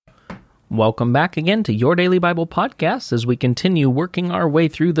Welcome back again to Your Daily Bible Podcast as we continue working our way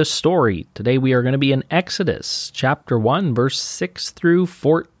through the story. Today we are going to be in Exodus chapter 1, verse 6 through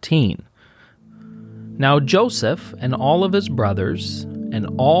 14. Now Joseph and all of his brothers and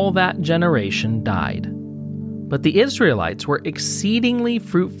all that generation died. But the Israelites were exceedingly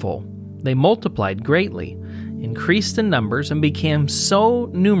fruitful. They multiplied greatly, increased in numbers, and became so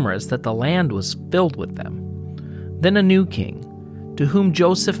numerous that the land was filled with them. Then a new king, to whom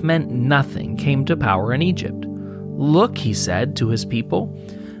Joseph meant nothing, came to power in Egypt. "Look," he said to his people,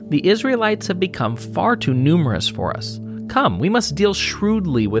 "the Israelites have become far too numerous for us. Come, we must deal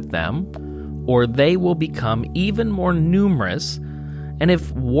shrewdly with them, or they will become even more numerous, and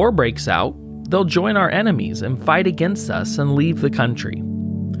if war breaks out, they'll join our enemies and fight against us and leave the country."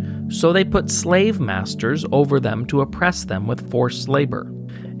 So they put slave masters over them to oppress them with forced labor,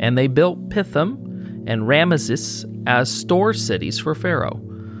 and they built Pithom and Ramesses as store cities for Pharaoh.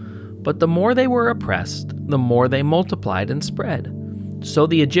 But the more they were oppressed, the more they multiplied and spread. So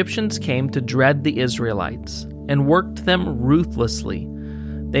the Egyptians came to dread the Israelites and worked them ruthlessly.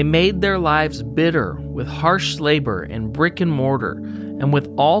 They made their lives bitter with harsh labor in brick and mortar and with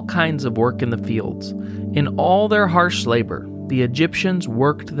all kinds of work in the fields. In all their harsh labor, the Egyptians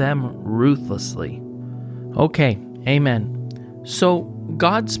worked them ruthlessly. Okay, amen. So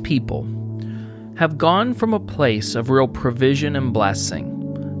God's people have gone from a place of real provision and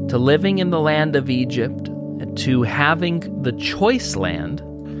blessing to living in the land of Egypt, to having the choice land,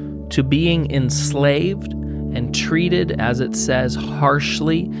 to being enslaved and treated, as it says,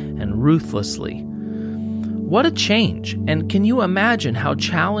 harshly and ruthlessly. What a change! And can you imagine how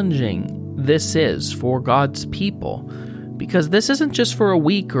challenging this is for God's people? Because this isn't just for a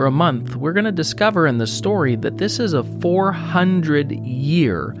week or a month. We're going to discover in the story that this is a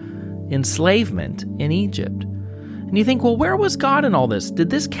 400-year enslavement in Egypt. And you think, well, where was God in all this? Did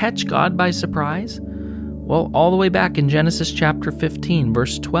this catch God by surprise? Well, all the way back in Genesis chapter 15,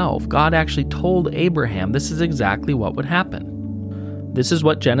 verse 12, God actually told Abraham this is exactly what would happen. This is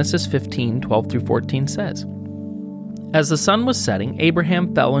what Genesis 15, 12 through 14 says. As the sun was setting,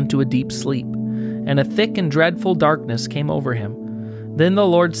 Abraham fell into a deep sleep, and a thick and dreadful darkness came over him. Then the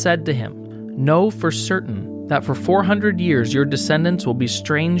Lord said to him, "Know for certain that for 400 years your descendants will be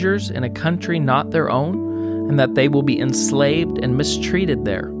strangers in a country not their own, and that they will be enslaved and mistreated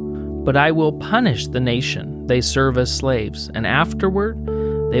there. But I will punish the nation they serve as slaves, and afterward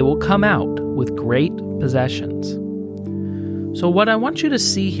they will come out with great possessions." So what I want you to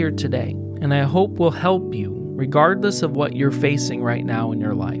see here today, and I hope will help you regardless of what you're facing right now in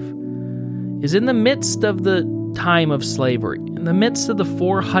your life, is in the midst of the time of slavery, in the midst of the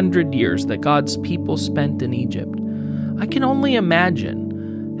 400 years that God's people spent in Egypt, I can only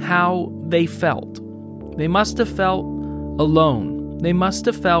imagine how they felt. They must have felt alone. They must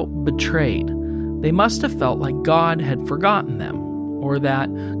have felt betrayed. They must have felt like God had forgotten them, or that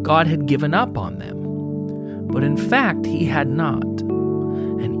God had given up on them. But in fact, He had not.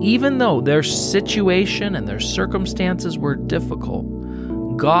 And even though their situation and their circumstances were difficult,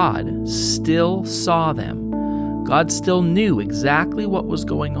 God still saw them. God still knew exactly what was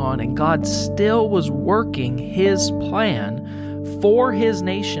going on, and God still was working His plan for His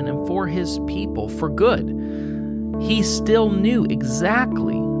nation and for His people for good. He still knew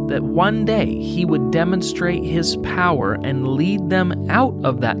exactly that one day He would demonstrate His power and lead them out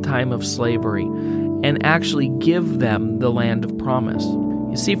of that time of slavery and actually give them the land of promise.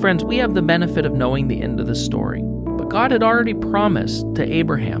 You see, friends, we have the benefit of knowing the end of the story. But God had already promised to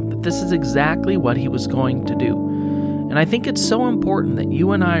Abraham that this is exactly what He was going to do. And I think it's so important that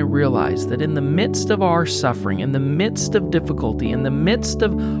you and I realize that in the midst of our suffering, in the midst of difficulty, in the midst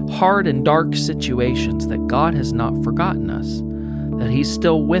of hard and dark situations, that God has not forgotten us, that He's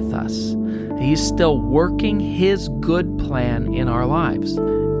still with us, that He's still working His good plan in our lives.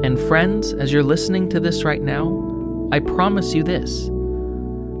 And friends, as you're listening to this right now, I promise you this: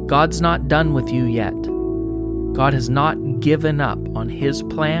 God's not done with you yet. God has not given up on His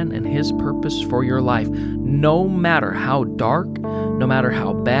plan and His purpose for your life. No matter how dark, no matter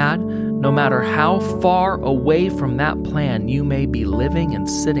how bad, no matter how far away from that plan you may be living and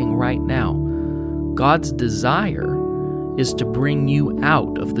sitting right now, God's desire is to bring you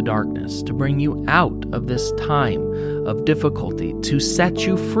out of the darkness, to bring you out of this time of difficulty, to set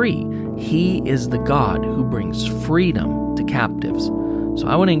you free. He is the God who brings freedom to captives. So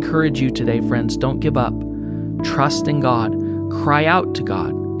I want to encourage you today, friends, don't give up. Trust in God. Cry out to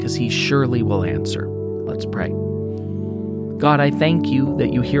God, because He surely will answer. Let's pray. God, I thank You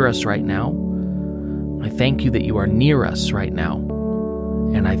that You hear us right now. I thank You that You are near us right now.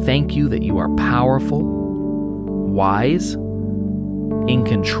 And I thank You that You are powerful, wise, in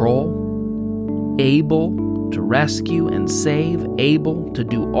control, able to rescue and save, able to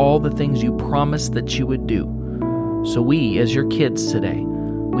do all the things you promised that you would do. So we, as your kids today,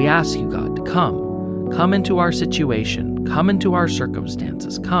 we ask you, God, to come into our situation, come into our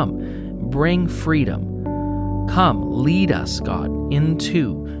circumstances, come, bring freedom. Come, lead us, God,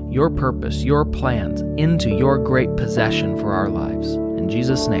 into your purpose, your plans, into your great possession for our lives. In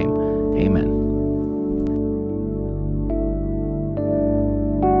Jesus' name, amen.